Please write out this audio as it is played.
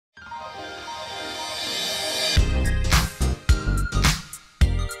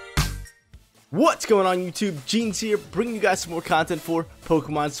What's going on YouTube? Jeans here, bringing you guys some more content for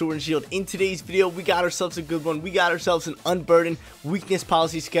Pokemon Sword and Shield. In today's video, we got ourselves a good one. We got ourselves an Unburden Weakness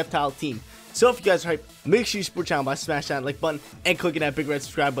Policy Sceptile team. So if you guys are hyped, make sure you support the channel by smashing that like button and clicking that big red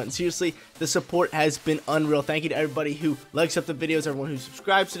subscribe button. Seriously, the support has been unreal. Thank you to everybody who likes up the videos, everyone who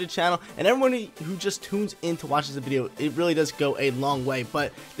subscribes to the channel, and everyone who just tunes in to watch the video. It really does go a long way.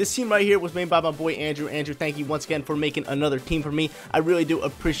 But this team right here was made by my boy Andrew. Andrew, thank you once again for making another team for me. I really do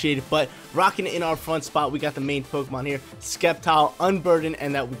appreciate it. But rocking it in our front spot, we got the main Pokemon here, Sceptile, Unburden,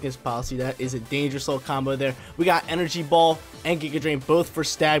 and that Weakness Policy. That is a dangerous little combo there. We got Energy Ball and Giga Drain, both for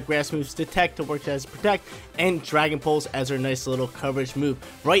stab, grass moves, Detect to work as Protect, and Dragon Pulse as our nice little coverage move.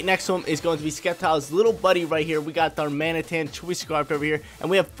 Right next to him is going to be Sceptile's little buddy right here. We got our Darmanitan Choice Scarf over here, and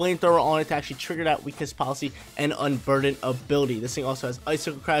we have Flamethrower on it to actually trigger that Weakness Policy and Unburden ability. This thing also has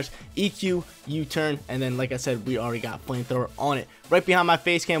Icicle Crash, EQ, U-Turn, and then like I said, we already got Flamethrower on it. Right behind my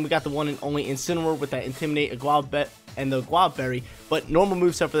face cam, we got the one and only Incineroar with that Intimidate, a Guava and the Guava Berry. But normal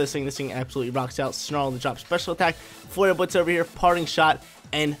moveset for this thing absolutely rocks out. Snarl to drop special attack, Flare Blitz over here, Parting Shot,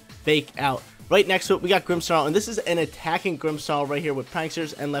 and Fake Out. Right next to it, we got Grimmsnarl, and this is an attacking Grimmsnarl right here with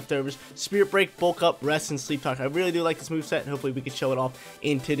Pranksters and Leftovers, Spirit Break, Bulk Up, Rest, and Sleep Talk. I really do like this moveset, and hopefully we can show it off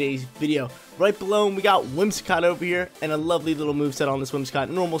in today's video. Right below him, we got Whimsicott over here, and a lovely little moveset on this Whimsicott.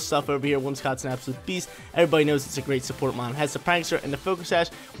 Normal stuff over here. Whimsicott's an absolute beast. Everybody knows it's a great support mon. It has the Prankster and the Focus Sash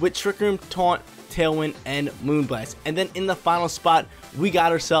with Trick Room, Taunt, Tailwind, and Moonblast. And then in the final spot, we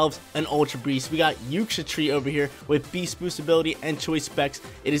got ourselves an Ultra Beast. We got Uxie over here with Beast Boost ability and Choice Specs.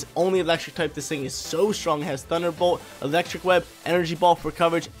 It is only electric type. This thing is so strong. It has Thunderbolt, Electric Web, Energy Ball for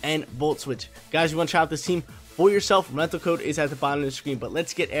coverage, and Volt Switch. Guys, you want to try out this team for yourself? Rental code is at the bottom of the screen, but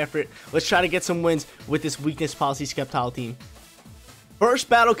let's get after it. Let's try to get some wins with this Weakness Policy Sceptile team. First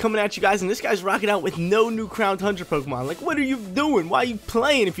battle coming at you guys, and this guy's rocking out with no new Crown Tundra Pokemon. Like, what are you doing? Why are you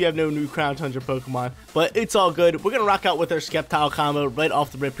playing if you have no new Crown Tundra Pokemon? But it's all good. We're going to rock out with our Sceptile combo right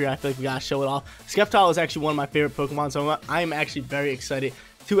off the rip here. I feel like we got to show it off. Sceptile is actually one of my favorite Pokemon, so I'm actually very excited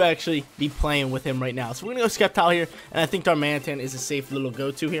to actually be playing with him right now. So we're going to go Sceptile here, and I think Darmanitan is a safe little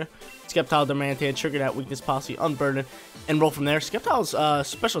go-to here. Sceptile, Darmanitan, trigger that Weakness Policy, Unburden, and roll from there. Sceptile's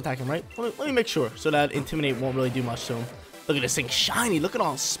special attacking, right? Let me make sure, so that Intimidate won't really do much to him. Look at this thing shiny. Look at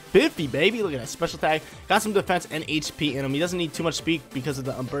all spiffy, baby. Look at that special tag. Got some defense and HP in him. He doesn't need too much speed because of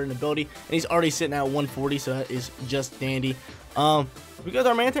the Unburden ability. And he's already sitting at 140, so that is just dandy. We got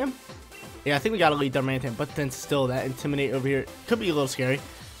Darmanitan? Yeah, I think we got to lead Darmanitan, but then still that Intimidate over here could be a little scary.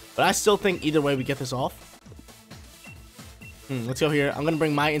 But I still think either way we get this off. Let's go here. I'm going to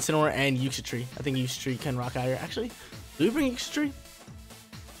bring my Incineroar and Uxie. I think Uxie can rock out here. Actually, do we bring Uxie?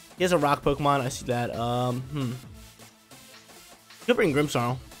 He has a rock Pokemon. I see that. Could bring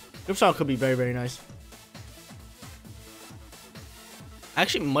Grimmsnarl. Grimmsnarl could be very, very nice. I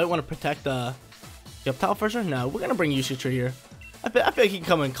actually might want to protect the Sceptile first. No, we're gonna bring Uxie here. I feel like he can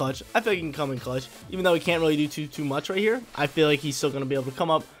come in clutch. Even though he can't really do too much right here. I feel like he's still gonna be able to come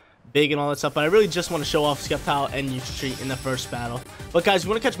up big and all that stuff, but I really just want to show off Sceptile and Uxie in the first battle. But guys, if you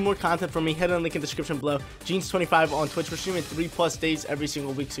want to catch more content from me, head on the link in the description below. Jeans25 on Twitch. We're streaming 3+ days every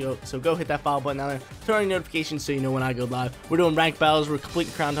single week, so go hit that follow button down there, turn on your notifications so you know when I go live. We're doing ranked battles, we're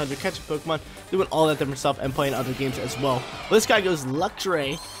completing Crown Tundra, catching Pokemon, doing all that different stuff, and playing other games as well. But this guy goes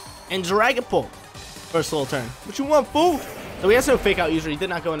Luxray and Dragon Pulse. First little turn. What you want, fool? So he has no Fake Out usually. He did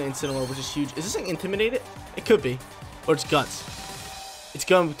not go into Incineroar, which is huge. Is this thing Intimidated? It could be. Or it's Guts. It's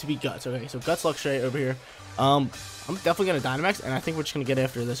going to be Guts. Okay, so Guts Luxray over here. I'm definitely going to Dynamax, and I think we're just going to get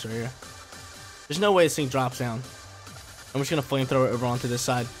after this right here. There's no way this thing drops down. I'm just going to Flamethrower it over onto this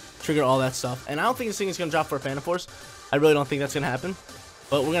side, trigger all that stuff. And I don't think this thing is going to drop for a Phantom Force. I really don't think that's going to happen.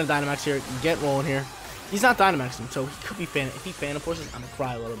 But we're going to Dynamax here, get rolling here. He's not Dynamaxing, so he could be Phantom. If he Phantom Forces, I'm going to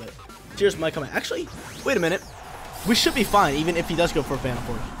cry a little bit. Tears might come out. Actually, wait a minute. We should be fine, even if he does go for a Phantom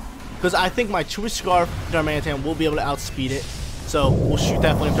Force. Because I think my Choice Scarf Darmanitan will be able to outspeed it. So we'll shoot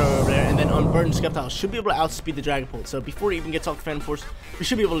that Flamethrower over there, and then Unburden Sceptile should be able to outspeed the Dragon Pulse. So before it even gets off the Phantom Force, we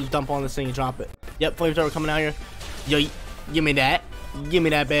should be able to dump on this thing and drop it. Yep, Flamethrower coming out here. Yo, give me that. Give me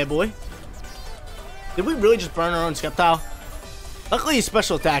that bad boy. Did we really just burn our own Sceptile? Luckily he's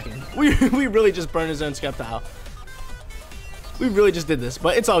special attacking. We really just burned his own Sceptile. We really just did this,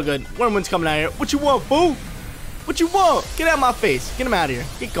 but it's all good. Wormwind's coming out here. What you want, fool? What you want? Get out of my face. Get him out of here.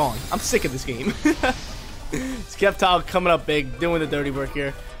 Get gone. I'm sick of this game. Sceptile coming up big, doing the dirty work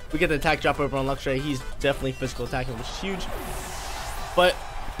here. We get the attack drop over on Luxray. He's definitely physical attacking, which is huge. But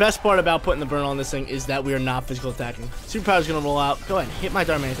best part about putting the burn on this thing is that we are not physical attacking. Superpower's going to roll out. Go ahead, hit my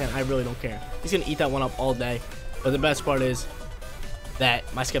Darmanitan. I really don't care. He's going to eat that one up all day. But the best part is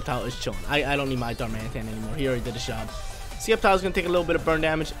that my Sceptile is chilling. I don't need my Darmanitan anymore. He already did his job. Sceptile's going to take a little bit of burn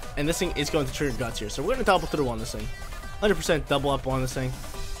damage, and this thing is going to trigger guts here. So we're going to double through on this thing. 100% double up on this thing.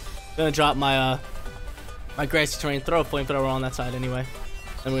 Going to drop my my grassy terrain, throw a flamethrower on that side anyway.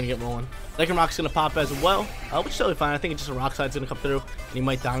 Then we're going to get rolling. Lycanroc's going to pop as well, which is totally fine. I think it's just a rock side's going to come through, and he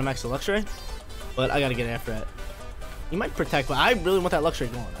might Dynamax the Luxray. But I got to get after that. He might protect, but I really want that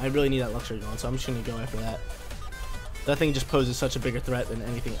Luxray going. I really need that Luxray going, so I'm just going to go after that. That thing just poses such a bigger threat than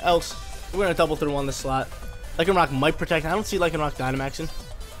anything else. We're going to double through on this slot. Lycanroc might protect. I don't see Lycanroc Dynamaxing.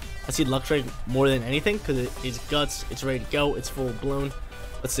 I see Luxray more than anything because it's guts. It's ready to go. It's full blown.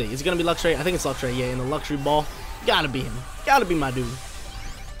 Let's see. Is it going to be Luxray? I think it's Luxray. Yeah, in the Luxury Ball. Gotta be him. Gotta be my dude.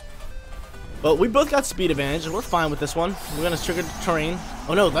 But we both got speed advantage. We're fine with this one. We're going to trigger the terrain.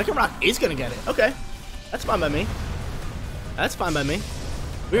 Oh no, Lycanroc is going to get it. Okay. That's fine by me. That's fine by me.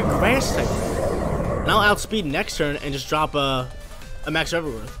 We're grass type. And I'll outspeed next turn and just drop a max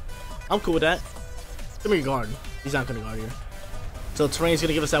Evergrowth. I'm cool with that. Give me your guard. He's not going to guard here. So terrain's going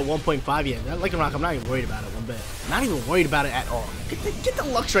to give us that 1.5. Yeah, that Lycanroc, I'm not even worried about it one bit. Not even worried about it at all. Get the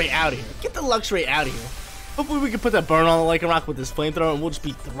Luxray out of here. Get the Luxray out of here. Hopefully we can put that burn on the Lycanroc with this flamethrower and we'll just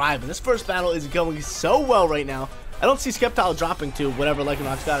be thriving. This first battle is going so well right now. I don't see Sceptile dropping to whatever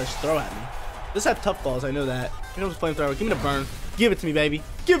Lycanroc's got to throw at me. This have tough balls, I know that. Here comes the flamethrower. Give me the burn. Give it to me, baby.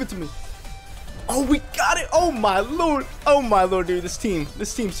 Give it to me. Oh, we got it. Oh my lord. Oh my lord, dude. This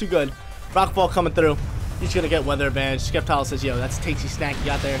team's too good. Rockfall coming through. He's gonna get weather advantage. Sceptile says, yo, that's a tasty snack you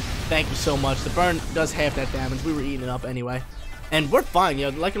got there. Thank you so much. The burn does half that damage. We were eating it up anyway. And we're fine,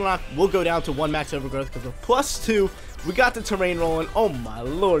 yo. Lycanroc will go down to 1 max overgrowth because we're +2. We got the terrain rolling. Oh my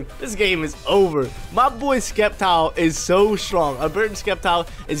lord. This game is over. My boy Sceptile is so strong. Unburden Sceptile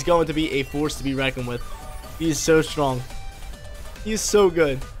is going to be a force to be reckoned with. He is so strong. He is so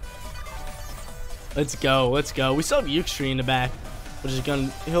good. Let's go. Let's go. We still have Uxtree in the back, which is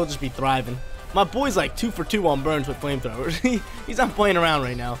he'll just be thriving. My boy's like 2 for 2 on burns with flamethrowers. He's not playing around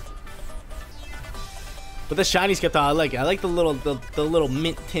right now. But the shiny Sceptile, I like it. I like the little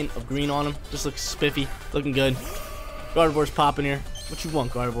mint tint of green on him. Just looks spiffy. Looking good. Gardevoir's popping here. What you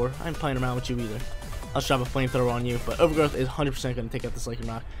want, Gardevoir? I ain't playing around with you either. I'll just drop a flamethrower on you. But Overgrowth is 100% going to take out this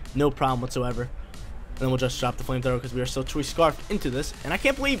Lycanroc. No problem whatsoever. And then we'll just drop the flamethrower because we are still Choice Scarfed into this. And I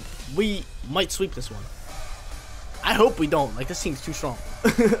can't believe we might sweep this one. I hope we don't. Like, this team's too strong.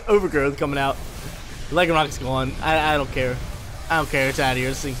 Overgrowth coming out. Lycanroc's gone. I don't care. I don't care. It's out of here.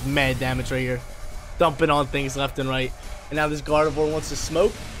 This thing's mad damage right here. Dumping on things left and right. And now this Gardevoir wants to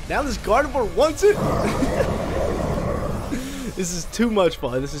smoke. Now this Gardevoir wants it. This is too much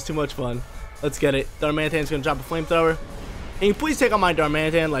fun. This is too much fun. Let's get it. Darmanitan's going to drop a flamethrower. Can you please take on my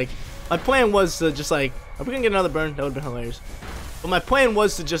Darmanitan? Like, my plan was to just like... Are we going to get another burn? That would have been hilarious. But my plan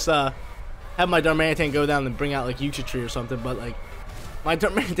was to just have my Darmanitan go down and bring out like Uxtree or something. But like, my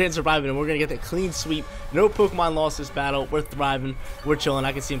Darmanitan surviving and we're going to get that clean sweep. No Pokemon lost this battle. We're thriving. We're chilling.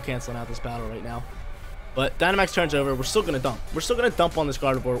 I can see him canceling out this battle right now. But Dynamax turns over. We're still going to dump. We're still going to dump on this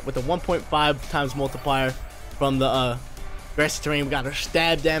Gardevoir with a 1.5 times multiplier from the grassy terrain. We got our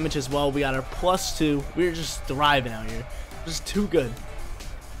stab damage as well. We got our +2. We're just thriving out here. Just too good.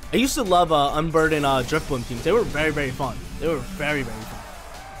 I used to love Unburden Driftbloom teams. They were very, very fun. They were very, very fun.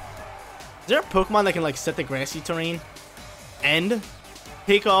 Is there a Pokemon that can like set the grassy terrain and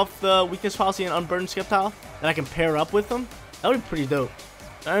take off the weakness policy in Unburden Sceptile that I can pair up with them? That would be pretty dope.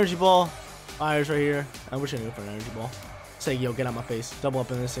 Energy Ball. Fires right here. I wish I knew for an energy ball. Say, yo, get out my face. Double up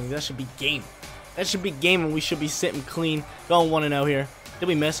in this thing. That should be game. That should be game, and we should be sitting clean. Going 1-0 here. Did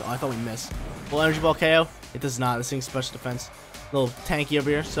we miss? Oh, I thought we missed. Will energy ball KO? It does not. This thing's special defense. A little tanky over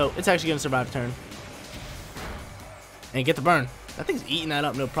here, so it's actually going to survive a turn. And get the burn. That thing's eating that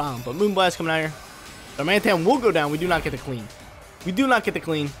up, no problem. But Moonblast coming out here. Our Mantan will go down. We do not get the clean. We do not get the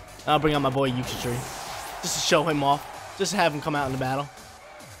clean. I'll bring out my boy Uxtree. Just to show him off. Just to have him come out in the battle.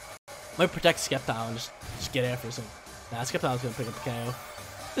 Might protect Sceptile and just get after him. Nah, Sceptile's gonna pick up the KO.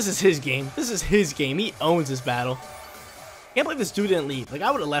 This is his game. This is his game. He owns this battle. Can't believe this dude didn't leave. Like,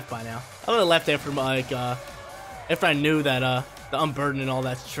 I would have left by now. I would have left after like after I knew that the Unburden and all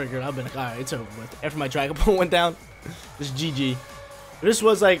that's triggered. I've been like, alright, it's over with. After my Dragon Ball went down, just GG. This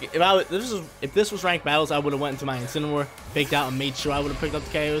was like if this was ranked battles, I would have went into my Incineroar, faked out, and made sure I would have picked up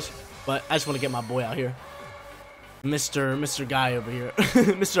the KOs. But I just want to get my boy out here. Mr. Guy over here.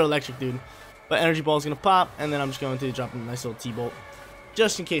 Mr. Electric dude. But energy ball is going to pop, and then I'm just going to drop a nice little T-Bolt.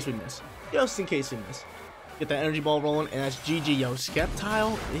 Just in case we miss. Just in case we miss. Get that energy ball rolling, and that's GG, yo.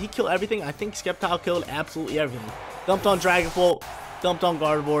 Sceptile, did he kill everything? I think Sceptile killed absolutely everything. Dumped on Dragon Bolt, dumped on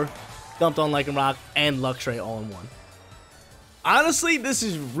Gardevoir, dumped on Lycanroc, and Luxray all in one. Honestly, this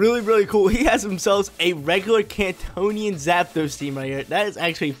is really cool. He has himself a regular Cantonian Zapdos team right here. That is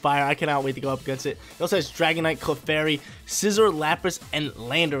actually fire. I cannot wait to go up against it. He also has Dragonite, Clefairy, Scizor, Lapras, and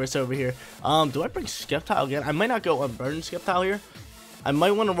Landorus over here. Do I bring Sceptile again? I might not go Unburden Sceptile here. I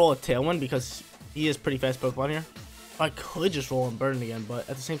might want to roll a Tailwind because he is pretty fast Pokemon here. I could just roll Unburden again, but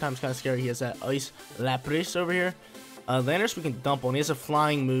at the same time, it's kind of scary. He has that Ice Lapras over here. Landorus we can dump on. He has a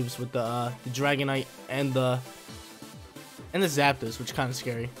flying moves with the Dragonite and the Zapdos, which is kind of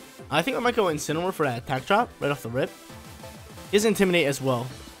scary. I think I might go Incineroar for that attack drop right off the rip. He has Intimidate as well.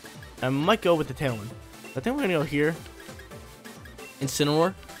 I might go with the Tailwind. I think we're gonna go here.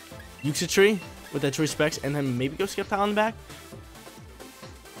 Incineroar, Uxie with that Choice Specs, and then maybe go Sceptile in the back.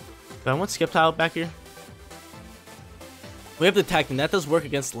 But I want Sceptile back here. We have the attack, and that does work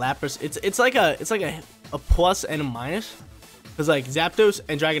against Lapras. It's like a plus and a minus, because like Zapdos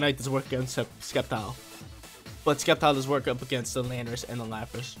and Dragonite does work against Sceptile, but Sceptile does work up against the Landorus and the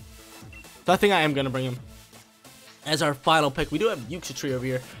Lapras. So I think I am gonna bring him as our final pick. We do have Uxie over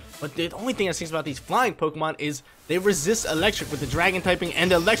here, but the only thing that stinks about these flying Pokemon is they resist electric with the Dragon typing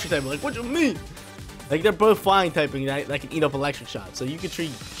and the electric typing. Like, what do you mean? Like, they're both flying typing that can eat up electric shots. So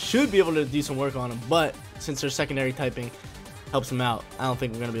Uxie should be able to do some work on them, but since their secondary typing helps him out, I don't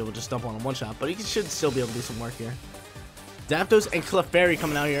think we're gonna be able to just dump on him one shot, but he should still be able to do some work here. Zapdos and Clefairy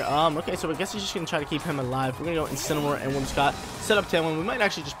coming out here. Okay, so I guess he's just gonna try to keep him alive. We're gonna go Incineroar and Whimsicott. Set up Tailwind. We might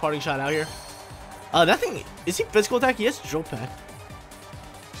actually just parting shot out here. That thing, is he physical attack? He has Drill Peck.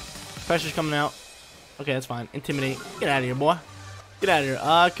 Pressure's coming out. Okay, that's fine. Intimidate. Get out of here, boy. Get out of here.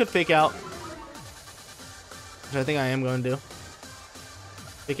 Could fake out, which I think I am going to do.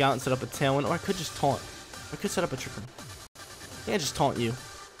 Fake out and set up a Tailwind, or I could just taunt. I could set up a Trick Room. Yeah, just taunt you.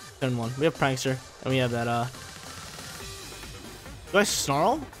 Turn 1. We have Prankster, and we have that, do I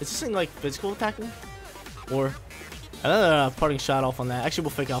Snarl? Is this thing, like, physical attacking? Or another parting shot off on that. Actually, we'll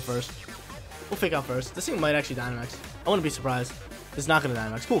fake out first. We'll fake out first. This thing might actually Dynamax. I wouldn't be surprised. It's not going to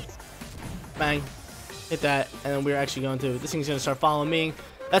Dynamax. Cool. Bang. Hit that, and then we're actually going to... This thing's going to start following me.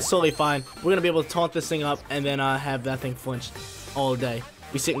 That's totally fine. We're going to be able to taunt this thing up, and then have that thing flinched all day.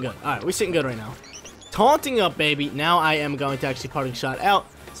 We sitting good. Alright, we sitting good right now. Taunting up, baby. Now I am going to actually parting shot out,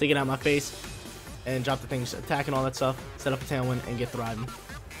 so you get out of my face, and drop the things, attacking all that stuff, set up a Tailwind, and get thriving.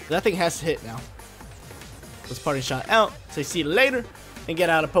 So that thing has to hit now. Let's parting shot out, say see you later, and get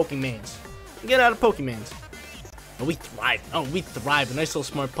out of Pokemans. Get out of Pokemans. Oh, we thrive. Oh, we thrive. A nice little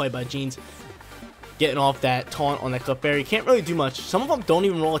smart play by Jeans. Getting off that taunt on that Clefairy. Can't really do much. Some of them don't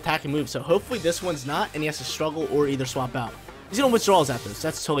even roll attacking moves, so hopefully this one's not, and he has to struggle or either swap out. He's going to withdraw his Zapdos.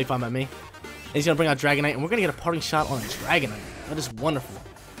 That's totally fine by me. And he's going to bring out Dragonite, and we're going to get a parting shot on a Dragonite. That is wonderful.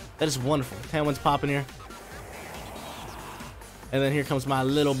 That is wonderful. Tailwind's popping here. And then here comes my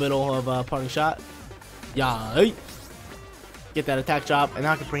little bit of parting shot. Yeah. Get that attack drop, and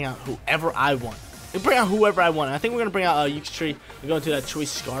now I can bring out whoever I want. I can bring out whoever I want. I think we're going to bring out Uxie. We're going to that Choice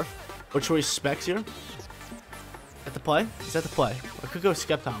Scarf, or Choice Specs here. At the play? Is that the play? I could go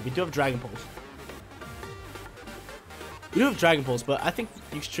Sceptile. We do have Dragon Pulse. We do have Dragon Pulse, but I think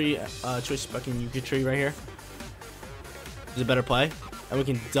Uxie, Choice Spec and Uxie right here is a better play. And we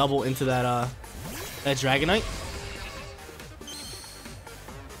can double into that that Dragonite.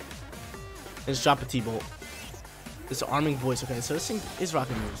 And just drop a T-Bolt. This Arming Voice. Okay, so this thing is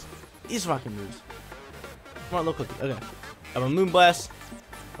rocking moves. Is rocking moves. Come on, little cookie. Okay. I have a Moonblast.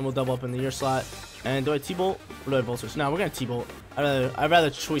 And we'll double up in the ear slot. And do I T-Bolt? Or do I Volt Switch? No, we're gonna T-Bolt. I'd rather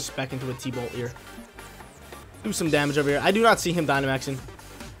Choice Spec into a T-Bolt here. Do some damage over here. I do not see him Dynamaxing.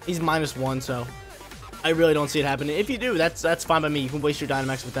 He's -1, so I really don't see it happening. If you do, that's fine by me. You can waste your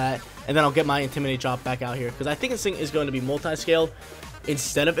Dynamax with that, and then I'll get my Intimidate drop back out here, because I think this thing is going to be multi-scaled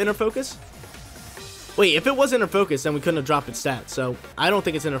instead of Inner Focus. Wait, if it was Inner Focus, then we couldn't have dropped its stats, so I don't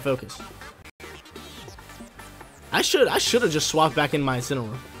think it's Inner Focus. I should have just swapped back in my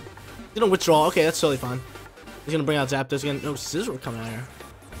Incineroar. He's gonna withdraw. Okay, that's totally fine. He's gonna bring out Zapdos again. No, Scizor coming out here.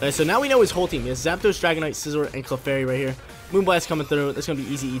 Okay, so now we know his whole team. He has Zapdos, Dragonite, Scizor, and Clefairy right here. Moonblast coming through. That's going to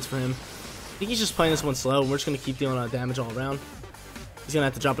be easy eats for him. I think he's just playing this one slow, and we're just going to keep dealing damage all around. He's going to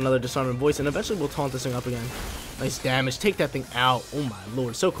have to drop another Disarming Voice, and eventually we'll taunt this thing up again. Nice damage. Take that thing out. Oh my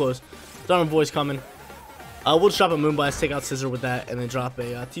lord. So close. Disarming Voice coming. We'll just drop a Moonblast, take out Scizor with that, and then drop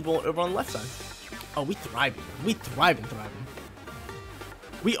a T-Bolt over on the left side. Oh, we thriving. We thriving.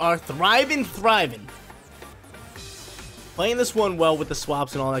 We are thriving. Playing this one well with the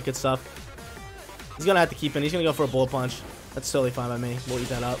swaps and all that good stuff. He's going to have to keep in. He's going to go for a Bullet Punch. That's totally fine by me. We'll eat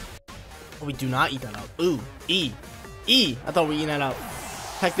that up. Oh, we do not eat that up. Ooh, E. I thought we were eating that out.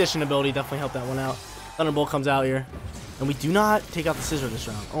 Technician ability definitely helped that one out. Thunderbolt comes out here. And we do not take out the scissor this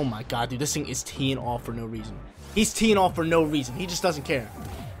round. Oh my god, dude. This thing is teeing off for no reason. He's teeing off for no reason. He just doesn't care.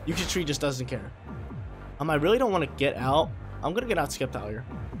 Tree just doesn't care. I really don't want to get out. I'm going to get out Sceptile here.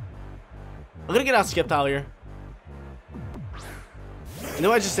 You know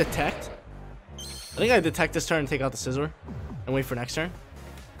what I just detect? I think I detect this turn and take out the scissor. And wait for next turn.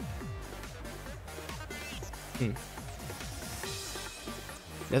 Yeah,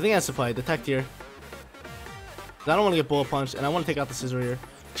 I think that's the play. Detect here. I don't want to get bullet punched, and I want to take out the scissor here.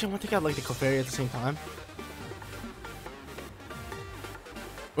 Actually, I want to take out like the Clefairy at the same time.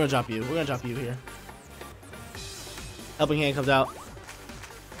 We're gonna drop you here. Helping hand comes out.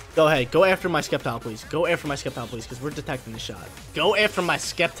 Go ahead. Go after my Sceptile, please. Because we're detecting the shot. Go after my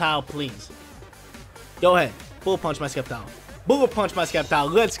Sceptile, please. Go ahead. Bullet punch my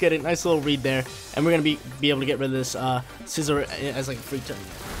Sceptile. Let's get it. Nice little read there. And we're gonna be able to get rid of this scissor as like a free turn.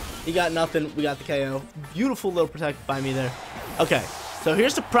 He got nothing. We got the KO. Beautiful little protect by me there. Okay, so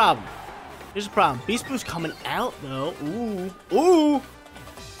here's the problem. Beast Boost coming out though. Ooh.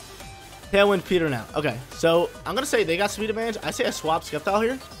 Tailwind Peter now. Okay, so I'm gonna say they got speed advantage. I say I swap Sceptile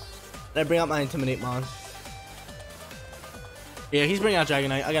here. And I bring out my Intimidate Mon. Yeah, he's bringing out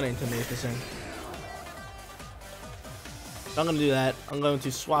Dragonite. I gotta intimidate this thing. So I'm gonna do that. I'm going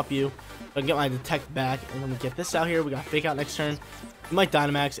to swap you. I'm gonna get my Detect back, and then we get this out here. We got Fake Out next turn. We might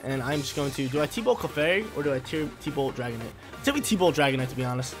Dynamax, and I'm just going to... Do I T-Bolt Clefairy, or do I T-Bolt Dragonite? It's gonna be T-Bolt Dragonite, to be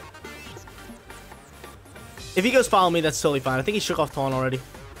honest. If he goes Follow Me, that's totally fine. I think he shook off Taunt already.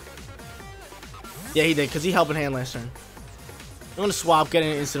 Yeah, he did, because he helped in hand last turn. I'm gonna swap, get an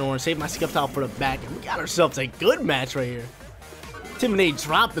instant orange, save my Sceptile for the back, and we got ourselves a good match right here. Intimidate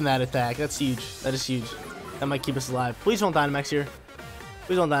dropping that attack. That's huge. That is huge. That might keep us alive. Please don't Dynamax here.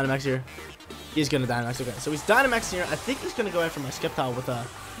 He's gonna Dynamax. Okay, so he's Dynamaxing here. I think he's gonna go after my Sceptile with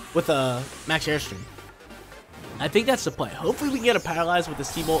a Max Airstream. I think that's the play. Hopefully we can get a Paralyze with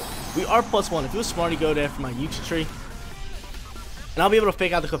this T-Bolt. We are +1. If it was smart, he go after my Tree. And I'll be able to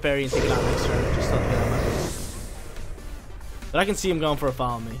fake out the Clefairy and take it out next turn. Just let it out of my face. But I can see him going for a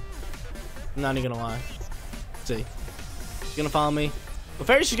Follow Me. I'm not even gonna lie. Let's see. He's gonna Follow Me.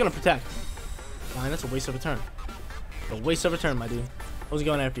 Clefairy's just gonna Protect. Fine, that's a waste of a turn. My dude. I was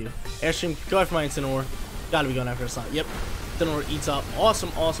going after you. Airstream, go after my Incineroar. Gotta be going after a slot. Yep. Incineroar eats up.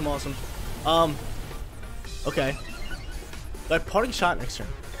 Awesome. Okay. Do I Parting Shot next turn?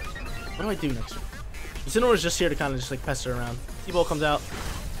 What do I do next turn? Incineroar is just here to kind of just like pester around. T-Bolt comes out.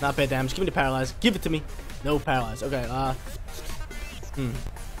 Not bad damage. Give me the Paralyze. Give it to me. No Paralyze. Okay.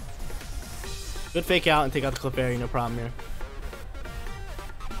 Good Fake Out and take out the Clefairy. No problem here.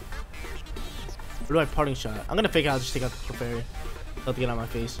 Where do I Parting Shot? I'm gonna Fake Out, just take out the Clefairy. Let to get out of my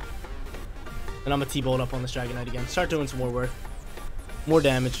face. And I'm gonna T-Bolt up on this Dragonite again. Start doing some more work. More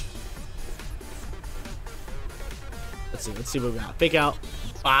damage. Let's see what we got. Fake Out.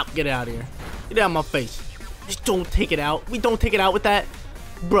 Bop, get out of here. Get out of my face. Just don't take it out. We don't take it out with that.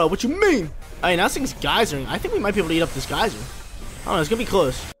 Bro, what you mean? Alright, now this thing's geysering. I think we might be able to eat up this geyser. I don't know, it's gonna be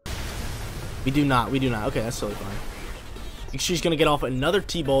close. We do not. Okay, that's totally fine. She's gonna get off another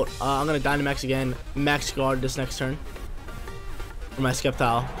T-Bolt. I'm gonna Dynamax again. Max Guard this next turn. For my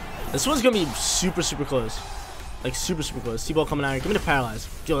Sceptile. This one's gonna be super close. Like super close. T-Bolt coming out here. Give me the Paralyze.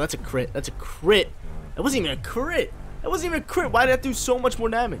 Yo, that's a crit. That wasn't even a crit. Why did that do so much more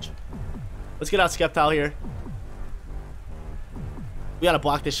damage? Let's get out Sceptile here. We gotta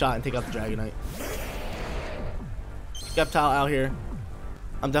block this shot and take out the Dragonite. Sceptile out here.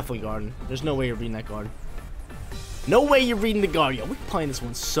 I'm definitely guarding. There's no way you're reading that guard. No way you're reading the guard. Yo, we're playing this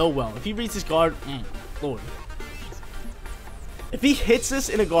one so well. If he reads this guard, Lord. If he hits this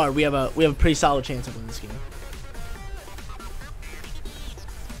in a guard, we have a pretty solid chance of winning this game.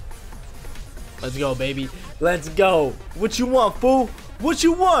 Let's go, baby. Let's go. What you want, fool? What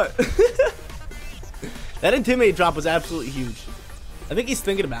you want? That Intimidate drop was absolutely huge. I think he's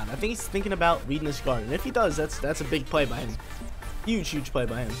thinking about it. I think he's thinking about reading this guard. And if he does, that's a big play by him. Huge play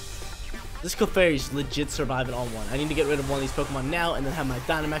by him. This Clefairy's legit surviving on one. I need to get rid of one of these Pokemon now and then have my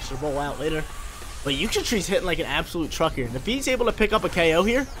Dynamax to roll out later. But Tree's hitting like an absolute truck here. And if he's able to pick up a KO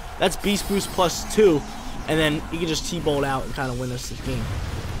here, that's Beast Boost +2. And then he can just T-Bolt out and kind of win us this game.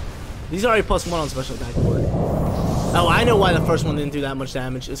 He's already +1 on special attack. Oh, I know why the first one didn't do that much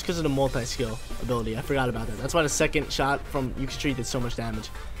damage. It's because of the multi-skill ability. I forgot about that. That's why the second shot from Tree did so much damage.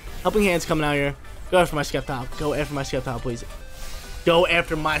 Helping Hand's coming out here. Go after my Sceptile. Please. Go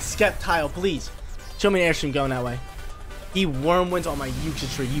after my Sceptile, please. Show me an Airstream going that way. He Wormwinds on my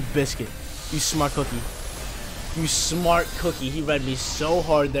Tree, you biscuit. You smart cookie. He read me so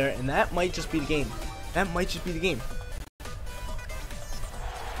hard there, and that might just be the game. That might just be the game.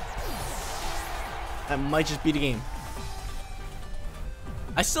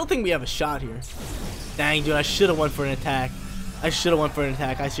 I still think we have a shot here. Dang, dude, I should have went for an attack. I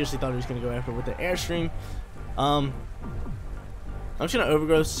seriously thought he was going to go after with the airstream. I'm just going to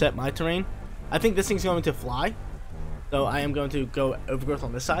overgrowth set my terrain. I think this thing's going to fly. So I am going to go overgrowth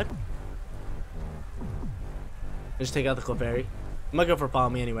on this side. Just take out the Clefairy. I might go for follow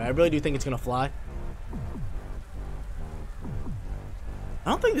me anyway. I really do think it's going to fly. I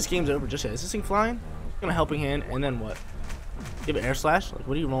don't think this game's over just yet. Is this thing flying? It's going to helping hand, and then what? Give it air slash? Like,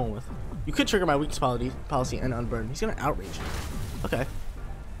 what are you rolling with? You could trigger my weakness policy and unburden. He's going to outrage. Okay.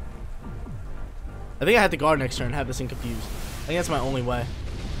 I think I had to guard next turn and have this thing confused. I think that's my only way.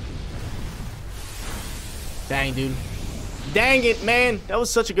 Dang, dude. Dang it, man. That was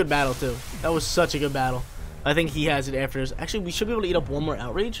such a good battle, too. That was such a good battle. I think he has it after this. Actually, we should be able to eat up one more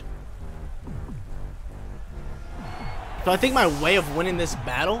outrage. So I think my way of winning this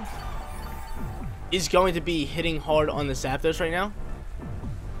battle is going to be hitting hard on the Zapdos right now.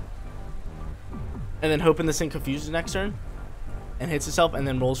 And then hoping this thing confuses next turn. And hits itself and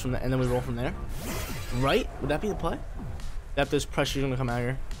then rolls from there. And then we roll from there. Right? Would that be the play? Zapdos pressure is going to come out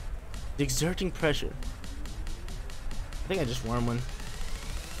here. Exerting pressure. I think I just worm one.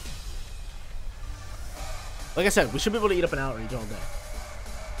 Like I said, we should be able to eat up an outrage all day.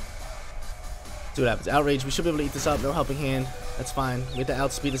 See what happens. Outrage. We should be able to eat this up. No helping hand. That's fine. We have to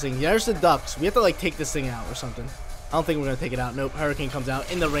outspeed this thing. Yeah, there's the ducks. We have to like take this thing out or something. I don't think we're gonna take it out. Nope. Hurricane comes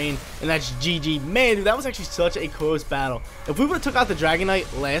out in the rain, and that's GG. Man, dude, that was actually such a close battle. If we would have took out the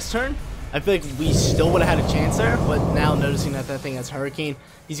Dragonite last turn, I feel like we still would have had a chance there. But now noticing that thing has Hurricane,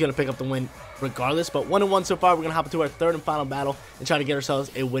 he's gonna pick up the win regardless. But 1-1 so far. We're gonna hop into our third and final battle and try to get ourselves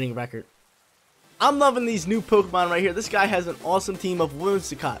a winning record. I'm loving these new Pokemon right here. This guy has an awesome team of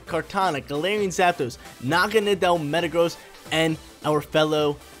Whimsicott, Kartana, Galarian Zapdos, Naganadel, Metagross, and our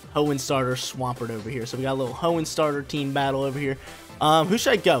fellow Hoenn starter Swampert over here. So we got a little Hoenn starter team battle over here. Who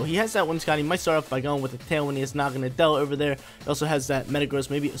should I go? He has that Whimsicott. He might start off by going with the Tailwind. He has Naganadel over there. He also has that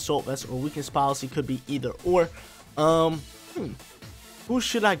Metagross, maybe Assault Vest or Weakness Policy. Could be either or. Who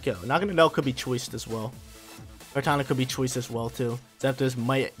should I go? Naganadel could be choiced as well. Kartana could be choiced as well too. Zapdos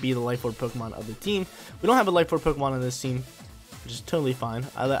might be the Life Orb Pokemon of the team. We don't have a Life Orb Pokemon on this team, which is totally fine.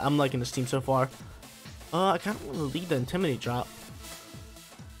 I'm liking this team so far. I kind of want to lead the Intimidate drop.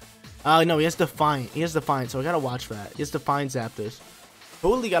 No, he has Defiant. He has Defiant, so I gotta watch for that. He has Defiant Zapdos.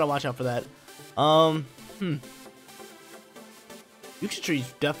 Totally gotta watch out for that. Uxie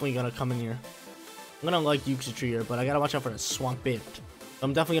is definitely gonna come in here. I'm gonna like Uxie here, but I gotta watch out for that Swampert.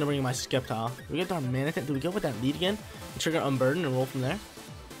 I'm definitely going to bring my Sceptile. Do we get Darmanitan? Do we go with that lead again? And trigger Unburden and roll from there?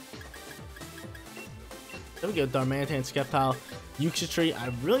 There we go. Darmanitan, Sceptile, Uxie.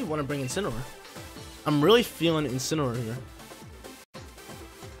 I really want to bring Incineroar. I'm really feeling Incineroar here.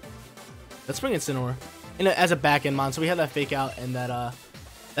 Let's bring Incineroar. As a back-end mon. So we have that Fake Out and that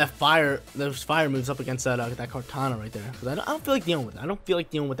those fire moves up against that Kartana right there. Because I don't feel like dealing with it. I don't feel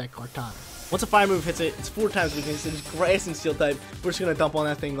like dealing with that Kartana. Once a fire move hits it, it's 4 times weakness. It's grass and steel type. We're just going to dump on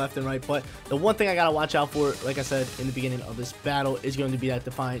that thing left and right. But the one thing I got to watch out for, like I said in the beginning of this battle, is going to be that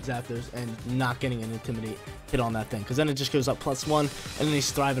Defiant Zapdos and not getting an Intimidate hit on that thing. Because then it just goes up +1, and then he's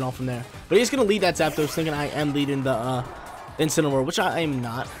thriving all from there. But he's going to lead that Zapdos, thinking I am leading the Incineroar, which I am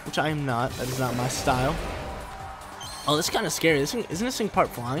not. That is not my style. Oh, this is kind of scary. Isn't this thing part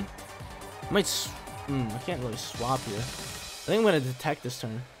flying? I can't really swap here. I think I'm going to detect this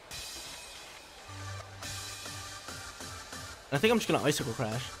turn. I think I'm just going to Icicle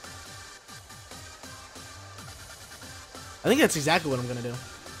Crash. I think that's exactly what I'm going to do.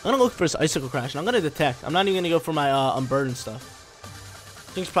 I'm going to look for this Icicle Crash, and I'm going to detect. I'm not even going to go for my Unburden stuff.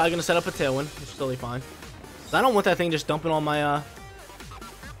 I think it's probably going to set up a Tailwind, which is totally fine. I don't want that thing just dumping on my,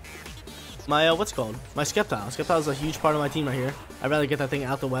 what's it called? My Sceptile. Sceptile is a huge part of my team right here. I'd rather get that thing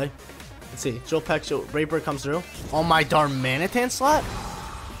out the way. Let's see. Drill Peck, Raper comes through. On my Darmanitan slot?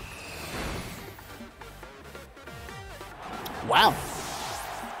 Wow.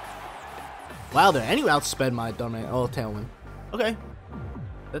 Wow there. And you outsped my Darmanitan. Oh, Tailwind. Okay.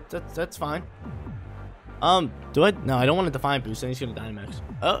 That's fine. Do I? No, I don't want to Defiant Boost. Then he's going to Dynamax.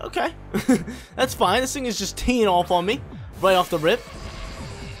 Oh, okay. That's fine. This thing is just teeing off on me. Right off the rip.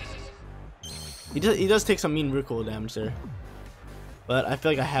 He does take some mean recoil damage there. But I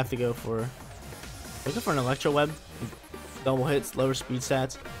feel like I have to go for... Looking for an Electro Web. Double hits, lower speed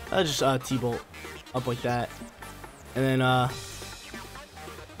stats. I'll just T-Bolt up like that. And then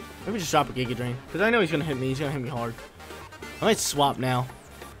maybe just drop a Giga Drain. Because I know he's going to hit me. He's going to hit me hard. I might swap now.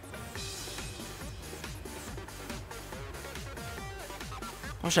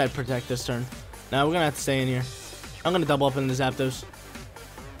 How should I protect this turn? Now we're going to have to stay in here. I'm going to double up in the Zapdos.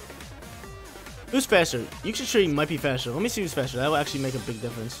 Who's faster? Tree might be faster. Let me see who's faster. That will actually make a big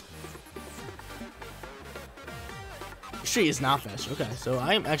difference. Tree is not faster. Okay, so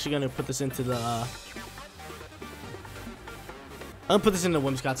I am actually going to put this into the... I'm going to put this in the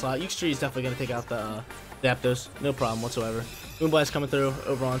Whimsicott slot. Tree is definitely going to take out the Zapdos. No problem whatsoever. Moonblast coming through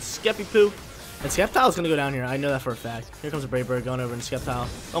over on Skeppy-Poo. And Sceptile is going to go down here. I know that for a fact. Here comes a Brave Bird going over in Sceptile.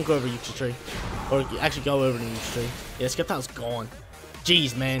 Don't go over Tree. Or actually go over to Tree. Yeah, Sceptile's gone.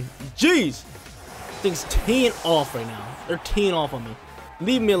 Jeez, man. Jeez! Things teeing off right now. They're teeing off on me.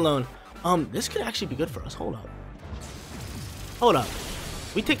 Leave me alone. This could actually be good for us. Hold up. Hold up.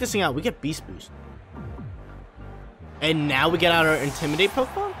 We take this thing out. We get Beast Boost. And now we get out our Intimidate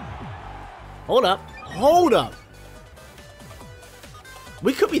Pokemon? Hold up. Hold up.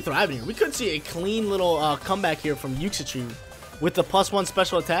 We could be thriving here. We could see a clean little comeback here from Tree with the +1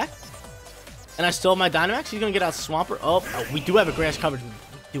 special attack. And I still have my Dynamax. He's going to get out Swampert. Oh, we do have a grass coverage move.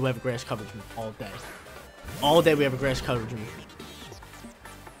 We do have a grass coverage move all day. All day we have a grass coverage move.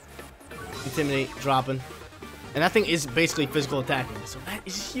 Intimidate, dropping. And that thing is basically physical attacking. So that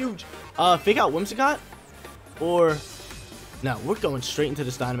is huge. Fake out Whimsicott? Or... No, we're going straight into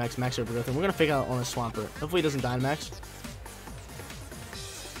this Dynamax Max Overgrowth. And we're going to fake out on a Swampert. Hopefully he doesn't Dynamax.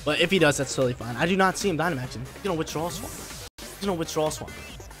 But if he does, that's totally fine. I do not see him Dynamaxing. He's going to withdraw Swampert. He's going to withdraw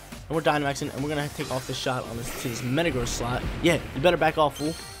Swampert. And we're Dynamaxing, and we're going to take off this shot on this to this Metagross slot. Yeah, you better back off,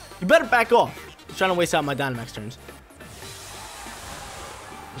 fool. You better back off. He's trying to waste out my Dynamax turns.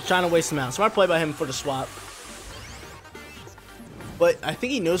 He's trying to waste them out. Smart play by him for the swap. But I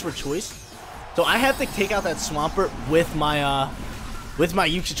think he knows we're choice. So I have to take out that Swampert with my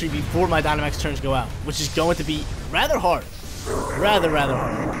Tree before my Dynamax turns go out. Which is going to be rather hard. Rather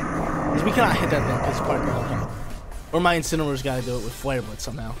hard. Because we cannot hit that thing because it's part of the ground. Or my Incineroar's got to do it with Flare Blitz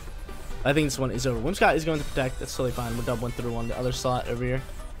somehow. I think this one is over. Whimsicott is going to protect. That's totally fine. We're doubling through on the other slot over here.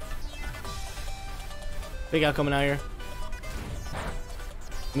 Big out coming out here.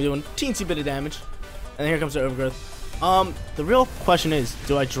 I'm doing a teensy bit of damage. And here comes the Overgrowth. The real question is,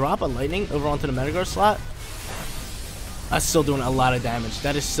 do I drop a Lightning over onto the Metagross slot? That's still doing a lot of damage.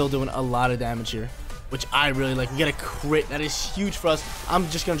 That is still doing a lot of damage here. Which I really like. We get a crit. That is huge for us. I'm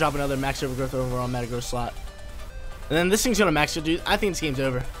just going to drop another Max Overgrowth over on Metagross slot. And then this thing's going to max it, dude. I think this game's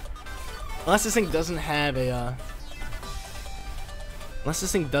over. Unless this thing doesn't have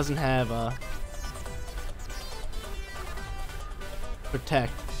a,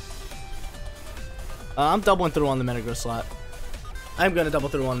 Protect. I'm doubling through on the Metagross slot. I'm going to double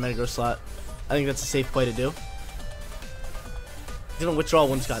through on the Metagross slot. I think that's a safe play to do. He's going to withdraw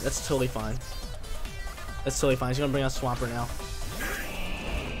Whimsicott. That's totally fine. That's totally fine. He's going to bring out Swampert now.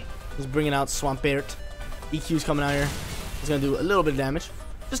 He's bringing out Swampert. EQ's coming out here. He's going to do a little bit of damage.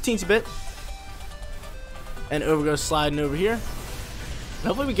 Just teensy bit. And Overgrowth sliding over here. And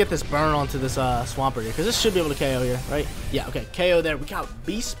hopefully we get this burn onto this Swampert here. Because this should be able to KO here, right? Yeah, okay. KO there. We got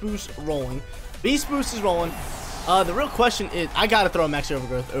Beast Boost rolling. Beast Boost is rolling. The real question is, I got to throw a Max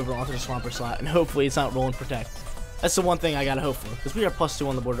Overgrowth over onto the Swampert slot. And hopefully it's not rolling Protect. That's the one thing I got to hope for. Because we are +2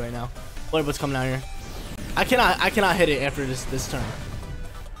 on the board right now. Flare Blitz coming out here. I cannot hit it after this turn.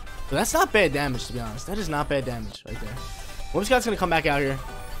 But that's not bad damage, to be honest. That is not bad damage right there. Whimsicott's going to come back out here.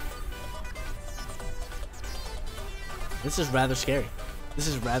 This is rather scary. This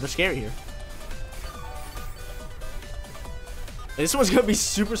is rather scary here. This one's going to be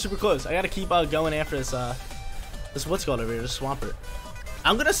super close. I got to keep going after this, this what's called over here, this Swampert.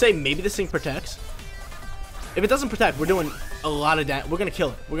 I'm going to say maybe this thing protects. If it doesn't protect, we're doing a lot of damage. We're going to kill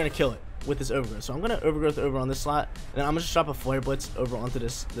it. We're going to kill it with this Overgrowth. So I'm going to Overgrowth over on this slot. And then I'm going to just drop a Flare Blitz over onto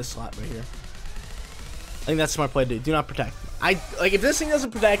this slot right here. I think that's a smart play to do. Do not protect. If this thing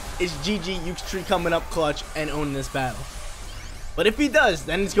doesn't protect, it's GG. Tree coming up clutch and owning this battle. But if he does,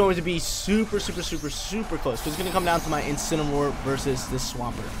 then it's going to be super close. Because it's going to come down to my Incineroar versus this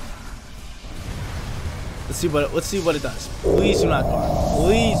Swampert. Let's see what it does. Please do not guard.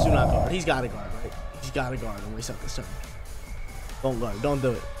 Please do not guard. He's got to guard, right? He's got to guard and waste out this turn. Don't guard. Don't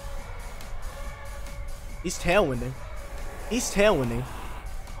do it. He's tailwinding. He's tailwinding.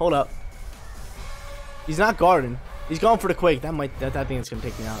 Hold up. He's not guarding. He's going for the Quake. That thing is gonna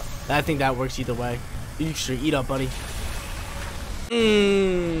take me out. I think that works either way. You should eat up, buddy.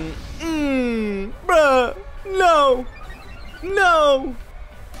 Bruh. No.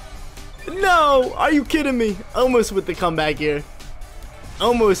 Are you kidding me? Almost with the comeback here.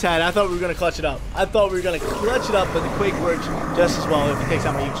 Almost had. I thought we were gonna clutch it up. But the Quake works just as well if he takes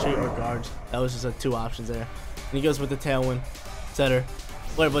out my Tree or guards. That was just two options there. And he goes with the Tailwind setter.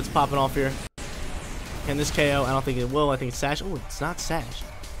 Flare Blitz popping off here. Can this KO? I don't think it will. I think it's Sash. Oh, it's not Sash.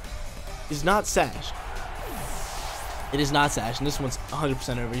 It's not Sash. It is not Sash, and this one's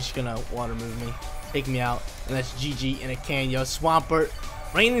 100% over. He's just gonna water move me, take me out, and that's GG in a can, yo. Swampert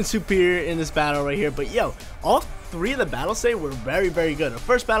reigning superior in this battle right here. But yo, all 3 of the battles today were very, very good. Our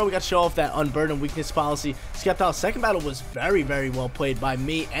first battle, we got to show off that Unburden weakness policy. Sceptile, second battle was very, very well played by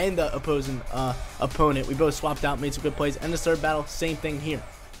me and the opposing opponent. We both swapped out, made some good plays. And the third battle, same thing here.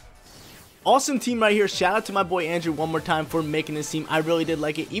 Awesome team right here. Shout out to my boy Andrew one more time for making this team. I really did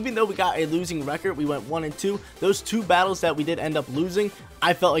like it. Even though we got a losing record, we went 1-2. Those 2 battles that we did end up losing,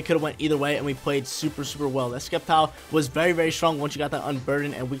 I felt like could have went either way, and we played super, super well. That Sceptile was very, very strong once you got that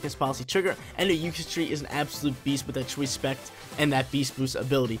Unburden and weakness policy trigger, and the Yukis tree is an absolute beast with that choice spect and that beast boost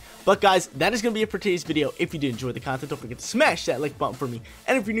ability. But guys, that is going to be it for today's video. If you did enjoy the content, don't forget to smash that like button for me.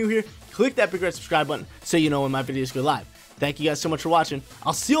 And if you're new here, click that big red subscribe button so you know when my videos go live. Thank you guys so much for watching.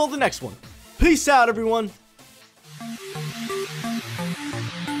 I'll see you all in the next one. Peace out, everyone.